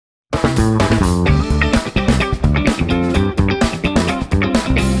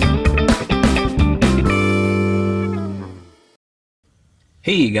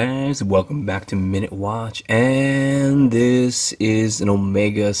Hey guys, welcome back to Minute Watch, and this is an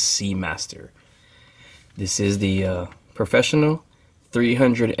Omega Seamaster. This is the professional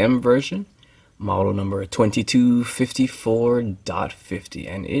 300M version, model number 2254.50,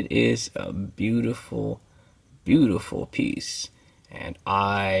 and it is a beautiful, beautiful piece, and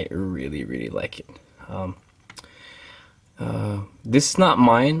I really like it. This is not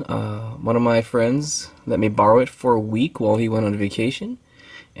mine. One of my friends let me borrow it for a week while he went on vacation.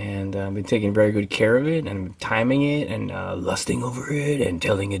 And I've been taking very good care of it, and timing it, and lusting over it, and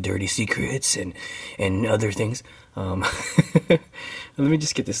telling it dirty secrets, and other things. Let me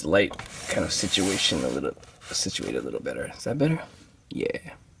just get this light kind of situated a little better. Is that better? Yeah.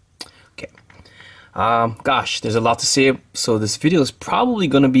 Okay. Gosh, there's a lot to say, so this video is probably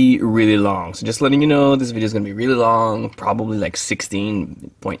gonna be really long. So just letting you know, this video is gonna be really long, probably like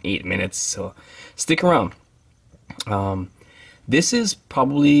 16.8 minutes. So stick around. This is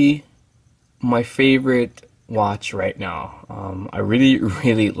probably my favorite watch right now. I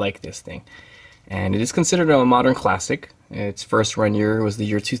really like this thing, and it is considered a modern classic. Its first run year was the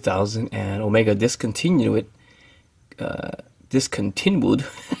year 2000, and Omega discontinued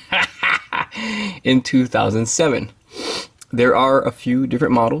in 2007. There are a few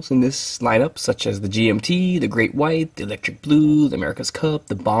different models in this lineup, such as the GMT, the Great White, the Electric Blue, the America's Cup,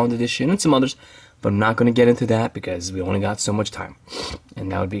 the Bond Edition, and some others. But I'm not going to get into that because we only got so much time,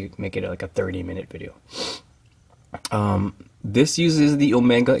 and that would make it like a 30-minute video. This uses the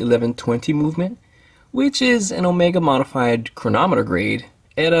Omega 1120 movement, which is an Omega modified chronometer grade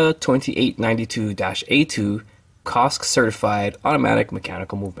ETA 2892-A2 COSC certified automatic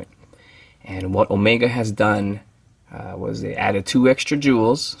mechanical movement. And what Omega has done was they added 2 extra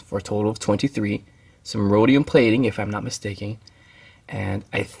jewels for a total of 23, some rhodium plating if I'm not mistaken, and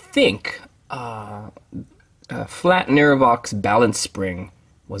I think flat Nervox balance spring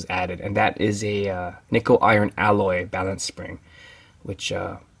was added, and that is a nickel iron alloy balance spring, which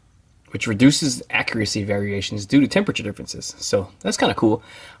reduces accuracy variations due to temperature differences. So that's kind of cool.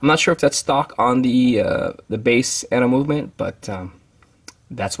 I'm not sure if that's stock on the base ETA movement, but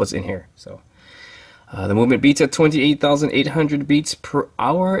that's what's in here. So the movement beats at 28,800 beats per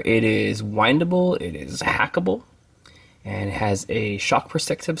hour. It is windable. It is hackable, and it has a shock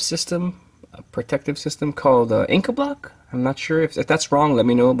protective system called Inca Block. I'm not sure if that's wrong, let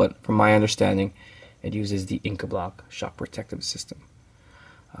me know, but from my understanding it uses the Inca Block shock protective system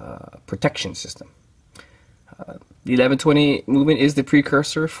protection system. The 1120 movement is the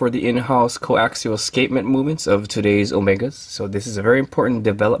precursor for the in-house coaxial escapement movements of today's Omegas, so this is a very important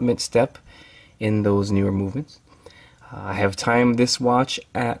development step in those newer movements. I have timed this watch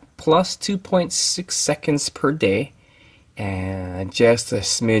at plus 2.6 seconds per day, and just a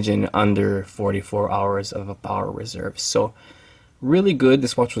smidgen under 44 hours of a power reserve. So really good.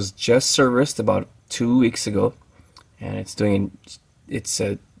 This watch was just serviced about 2 weeks ago, and it's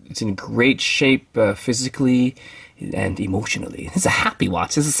in great shape physically and emotionally. It's a happy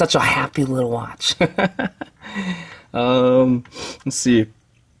watch. This is such a happy little watch. Let's see.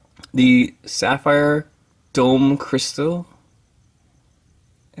 The sapphire dome crystal,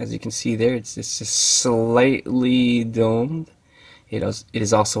 as you can see there, it's just slightly domed. It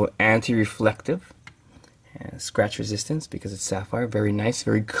is also anti-reflective and scratch resistance because it's sapphire. Very nice,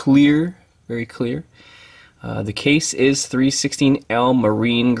 very clear, very clear. The case is 316L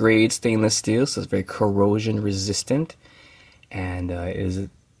marine grade stainless steel, so it's very corrosion resistant, and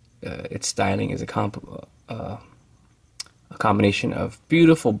its styling is a combination of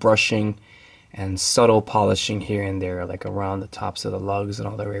beautiful brushing and subtle polishing here and there, like around the tops of the lugs and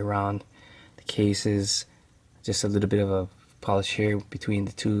all the way around the cases. Just a little bit of a polish here between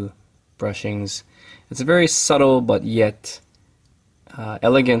the two brushings. It's a very subtle but yet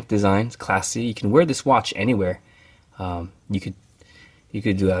elegant design. It's classy. You can wear this watch anywhere. You could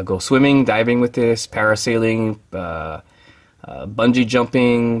go swimming, diving with this, parasailing, bungee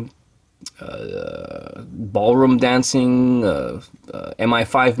jumping, ballroom dancing,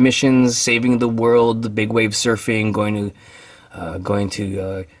 MI5 missions, saving the world, big wave surfing, going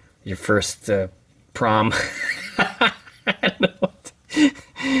to your first prom.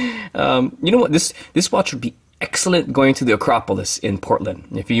 You know what? This watch would be excellent going to the Acropolis in Portland.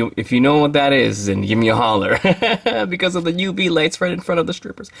 If you know what that is, then give me a holler because of the UV lights right in front of the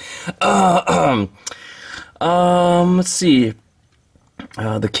strippers. Let's see.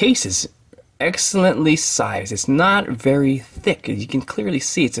 The case is excellently sized. It's not very thick. You can clearly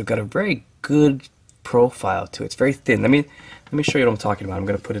see it's got a very good profile to it. It's very thin. Let me show you what I'm talking about. I'm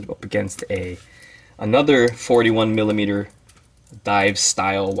going to put it up against another 41mm dive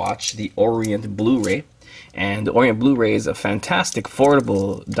style watch, the Orient Blu-ray. And the Orient Blu-ray is a fantastic,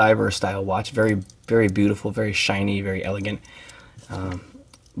 affordable diver style watch. Very, very beautiful, very shiny, very elegant.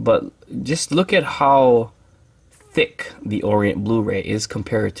 But just look at how thick the Orient Blu-ray is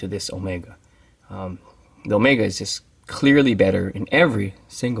compared to this Omega. The Omega is just clearly better in every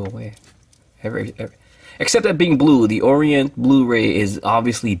single way. Every. Except at being blue. The Orient Blu-ray is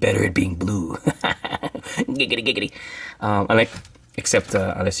obviously better at being blue. Giggity, giggity. Except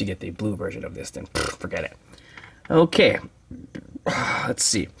unless you get the blue version of this, then forget it. Okay. Let's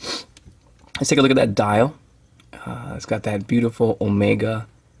see. Let's take a look at that dial. It's got that beautiful Omega.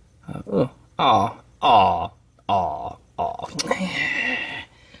 What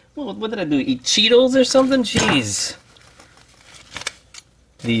did I do? Eat Cheetos or something? Jeez.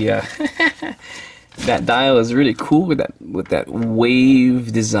 The that dial is really cool with that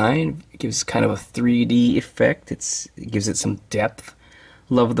wave design. It gives kind of a 3D effect. It gives it some depth.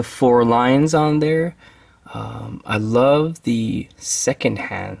 Love the 4 lines on there. I love the second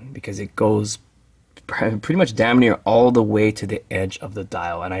hand because it goes pretty much damn near all the way to the edge of the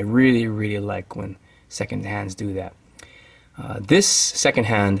dial, and I really, really like when second hands do that. This second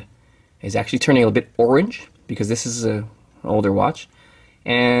hand is actually turning a bit orange because this is an older watch,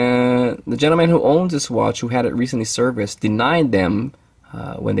 and the gentleman who owns this watch, who had it recently serviced, denied them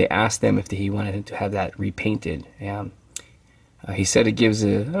when they asked them if he wanted to have that repainted. He said it gives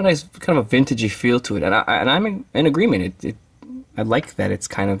a nice kind of a vintagey feel to it, and I'm in agreement. I like that it's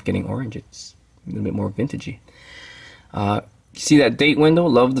kind of getting orange. It's a little bit more vintagey. You see that date window?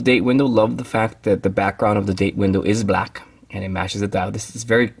 Love the date window. Love the fact that the background of the date window is black and it matches the dial. This is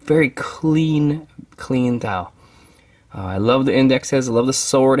very, very clean dial. I love the indexes. I love the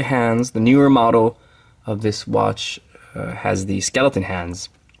sword hands. The newer model of this watch has the skeleton hands,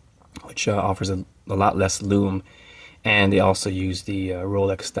 which offers a lot less lume, and they also use the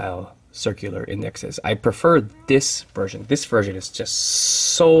Rolex style circular indexes. I prefer this version. This version is just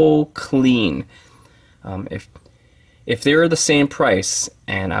so clean. If they were the same price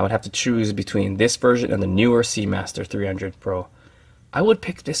and I would have to choose between this version and the newer Seamaster 300 Pro, I would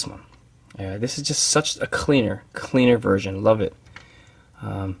pick this one. This is just such a cleaner version. Love it.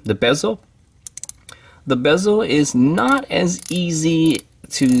 The bezel is not as easy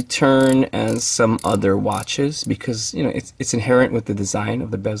to turn as some other watches because, you know, it's inherent with the design of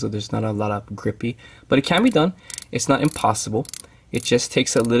the bezel. There's not a lot of grippy, but it can be done. It's not impossible. It just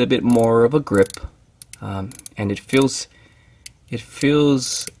takes a little bit more of a grip, and it feels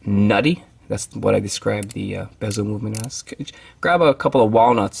nutty. That's what I describe the bezel movement as. Grab a couple of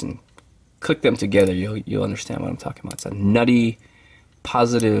walnuts and click them together. You'll understand what I'm talking about. It's a nutty,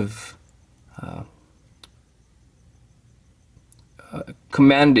 positive,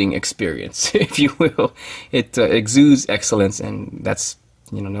 commanding experience, if you will. It exudes excellence, and that's,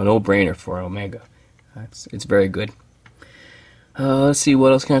 you know, no brainer for an Omega. It's very good. Let's see,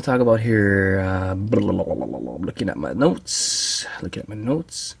 what else can I talk about here? Looking at my notes.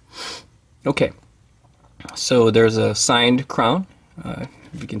 Okay, so there's a signed crown.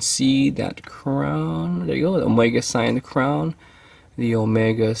 If you can see that crown, there you go. The Omega signed crown. The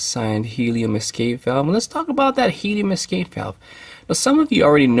Omega signed helium escape valve. And let's talk about that helium escape valve. Now, some of you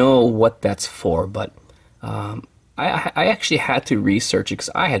already know what that's for, but I actually had to research it because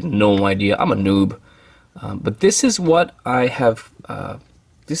I had no idea. I'm a noob. But this is what I have.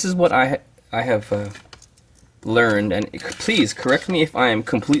 Learned, and please correct me if I am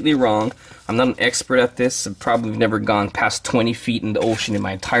completely wrong. I'm not an expert at this. I've probably never gone past 20 feet in the ocean in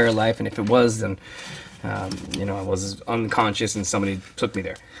my entire life, and if it was, then you know, I was unconscious and somebody took me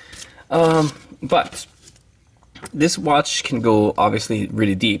there. But this watch can go obviously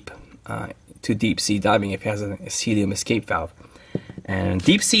really deep, to deep sea diving if it has a helium escape valve. And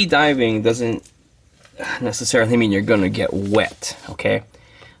deep sea diving doesn't necessarily mean you're gonna get wet. Okay,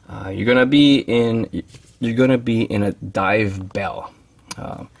 you're gonna be in a dive bell.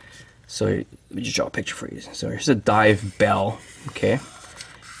 So let me just draw a picture for you. So here's a dive bell, okay,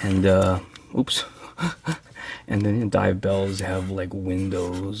 and oops. And then the dive bells have like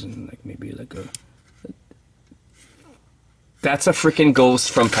windows and like maybe like a. That's a freaking ghost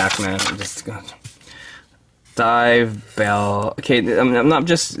from Pac-Man. Just dive bell. Okay, I'm not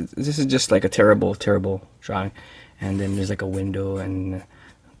just. This is just like a terrible drawing. And then there's like a window, and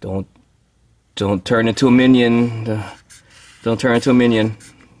don't turn into a minion. Don't turn into a minion.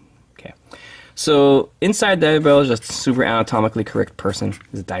 Okay. So inside dive bell is just a super anatomically correct person.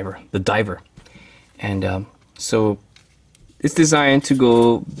 Is the diver. And so it's designed to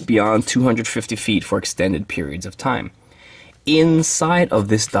go beyond 250 feet for extended periods of time. Inside of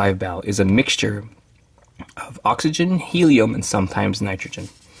this dive bell is a mixture of oxygen, helium, and sometimes nitrogen.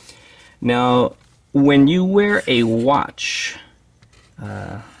 Now, when you wear a watch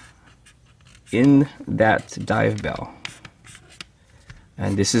in that dive bell,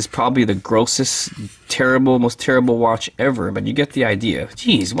 and this is probably the grossest, most terrible watch ever, but you get the idea.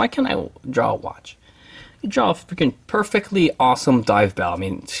 Geez, why can't I draw a watch? You draw a freaking perfectly awesome dive bell. I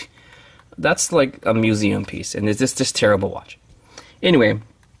mean, that's like a museum piece, and it's just this terrible watch. Anyway,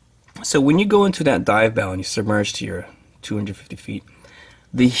 so when you go into that dive bell and you submerge to your 250 feet,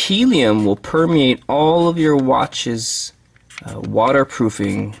 the helium will permeate all of your watch's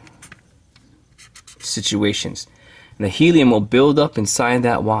waterproofing situations. And the helium will build up inside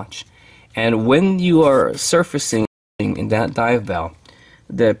that watch. And when you are surfacing in that dive bell,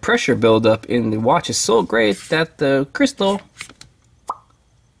 the pressure buildup in the watch is so great that the crystal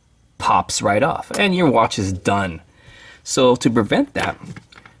pops right off and your watch is done. So to prevent that,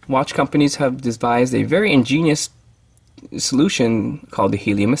 watch companies have devised a very ingenious solution called the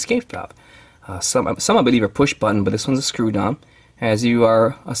helium escape valve. Some I believe are push button, but this one's a screw down. As you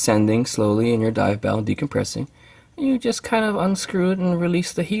are ascending slowly in your dive bell, decompressing, you just kind of unscrew it and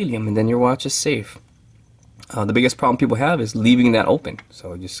release the helium, and then your watch is safe. The biggest problem people have is leaving that open,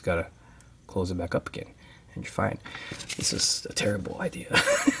 so you just gotta close it back up again, and you're fine. This is a terrible idea.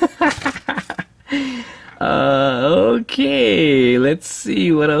 Okay, let's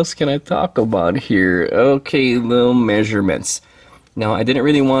see, what else can I talk about here? Okay, little measurements. Now, I didn't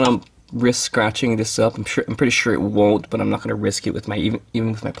really want to risk scratching this up. I'm pretty sure it won't, but I'm not going to risk it with my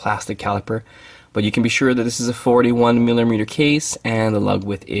even with my plastic caliper. But you can be sure that this is a 41 millimeter case, and the lug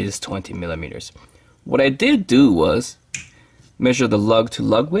width is 20 millimeters. What I did do was measure the lug to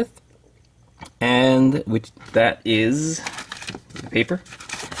lug width, and which that is the paper.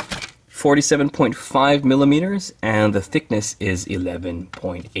 47.5 millimeters, and the thickness is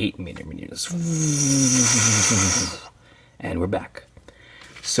 11.8 millimeters. And we're back.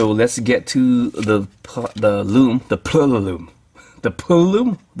 So let's get to the plume.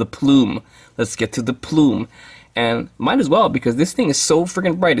 Let's get to the plume, and might as well, because this thing is so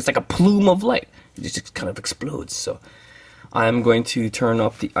freaking bright. It's like a plume of light. It just kind of explodes. So I'm going to turn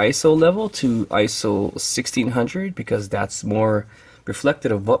up the ISO level to ISO 1600 because that's more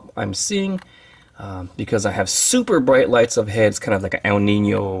reflective of what I'm seeing, because I have super bright lights overhead. It's kind of like an El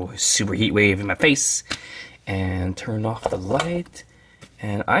Nino super heat wave in my face. And turn off the light,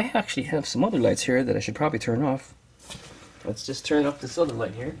 and I actually have some other lights here that I should probably turn off. Let's just turn off this other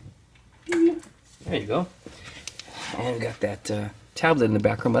light here. There you go. And got that tablet in the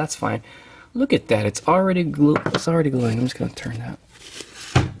background, but that's fine. Look at that, it's already glowing. I'm just gonna turn that,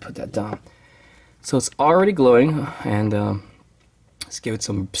 put that down. So it's already glowing, and let's give it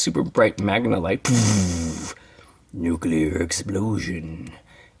some super bright magna light. Nuclear explosion.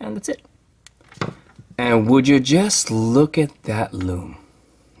 And that's it. And would you just look at that lume?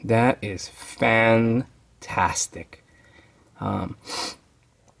 That is fantastic.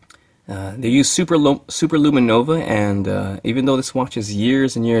 They use Super Luminova, and even though this watch is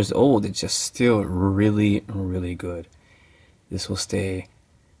years and years old, it's just still really, really good. This will stay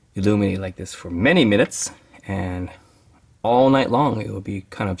illuminated like this for many minutes, and all night long it will be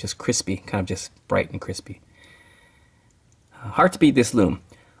kind of just crispy, kind of just bright and crispy. Hard to beat this lume.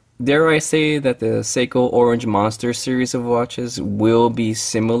 Dare I say that the Seiko Orange Monster series of watches will be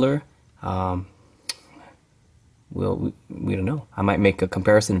similar? We don't know. I might make a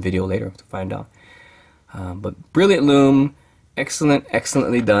comparison video later to find out. But brilliant lume,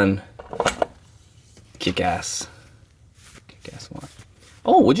 excellently done. Kick-ass watch.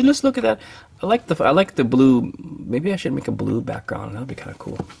 Oh, would you just look at that? I like the blue. Maybe I should make a blue background. That'd be kind of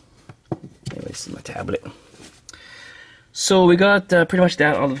cool. Anyway, this is my tablet. So we got pretty much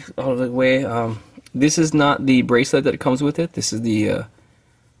that out of the way. This is not the bracelet that comes with it. This is the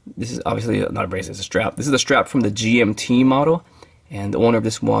this is obviously not a bracelet, it's a strap. This is the strap from the GMT model, and the owner of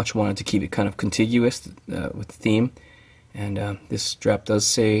this watch wanted to keep it kind of contiguous with the theme. And this strap does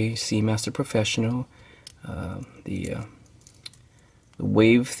say Seamaster Professional. The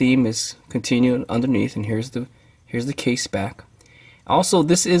wave theme is continued underneath, and here's the case back. Also,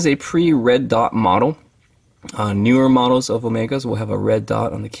 this is a pre-red dot model. Newer models of Omegas will have a red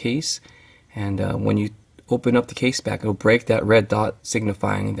dot on the case, and when you open up the case back, it'll break that red dot,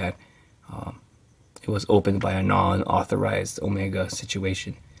 signifying that it was opened by a non-authorized Omega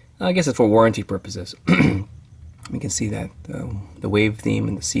situation. I guess it's for warranty purposes. We can see that the wave theme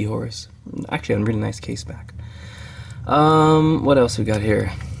and the seahorse. Actually, a really nice case back. What else we got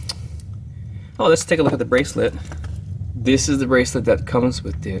here? Oh, let's take a look at the bracelet. This is the bracelet that comes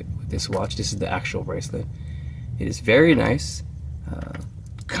with this watch. This is the actual bracelet. It is very nice,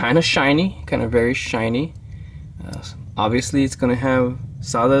 kind of shiny, kind of very shiny. Obviously, it's going to have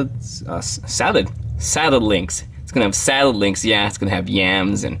solid Salad links. It's gonna have salad links. Yeah, it's gonna have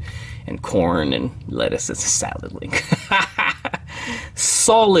yams and corn and lettuce. It's a salad link.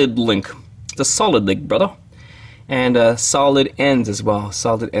 Solid link. It's a solid link, brother. And solid ends as well.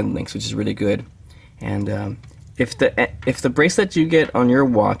 Solid end links, which is really good. And if the bracelet you get on your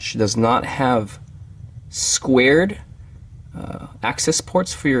watch does not have squared access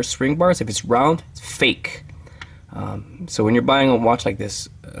ports for your spring bars, if it's round, it's fake. So when you're buying a watch like this,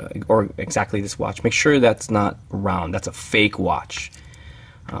 or exactly this watch, make sure that's not round. That's a fake watch.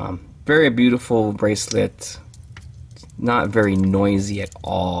 Very beautiful bracelet. Not very noisy at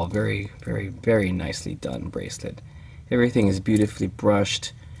all. Very, very, very nicely done bracelet. Everything is beautifully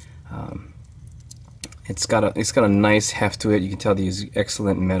brushed. It's got a nice heft to it. You can tell they use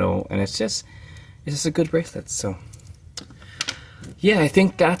excellent metal, and it's just a good bracelet. So yeah, I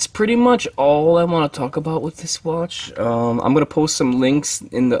think that's pretty much all I want to talk about with this watch. I'm gonna post some links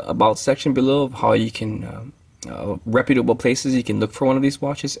in the about section below of how you can reputable places you can look for one of these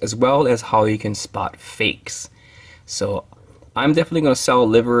watches, as well as how you can spot fakes. So I'm definitely going to sell a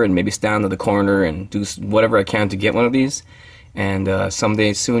liver and maybe stand in the corner and do whatever I can to get one of these. And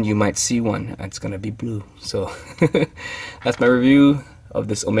someday soon you might see one. It's going to be blue. So that's my review of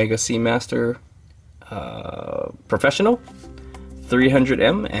this Omega Seamaster Professional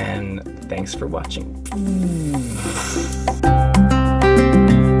 300M. And thanks for watching.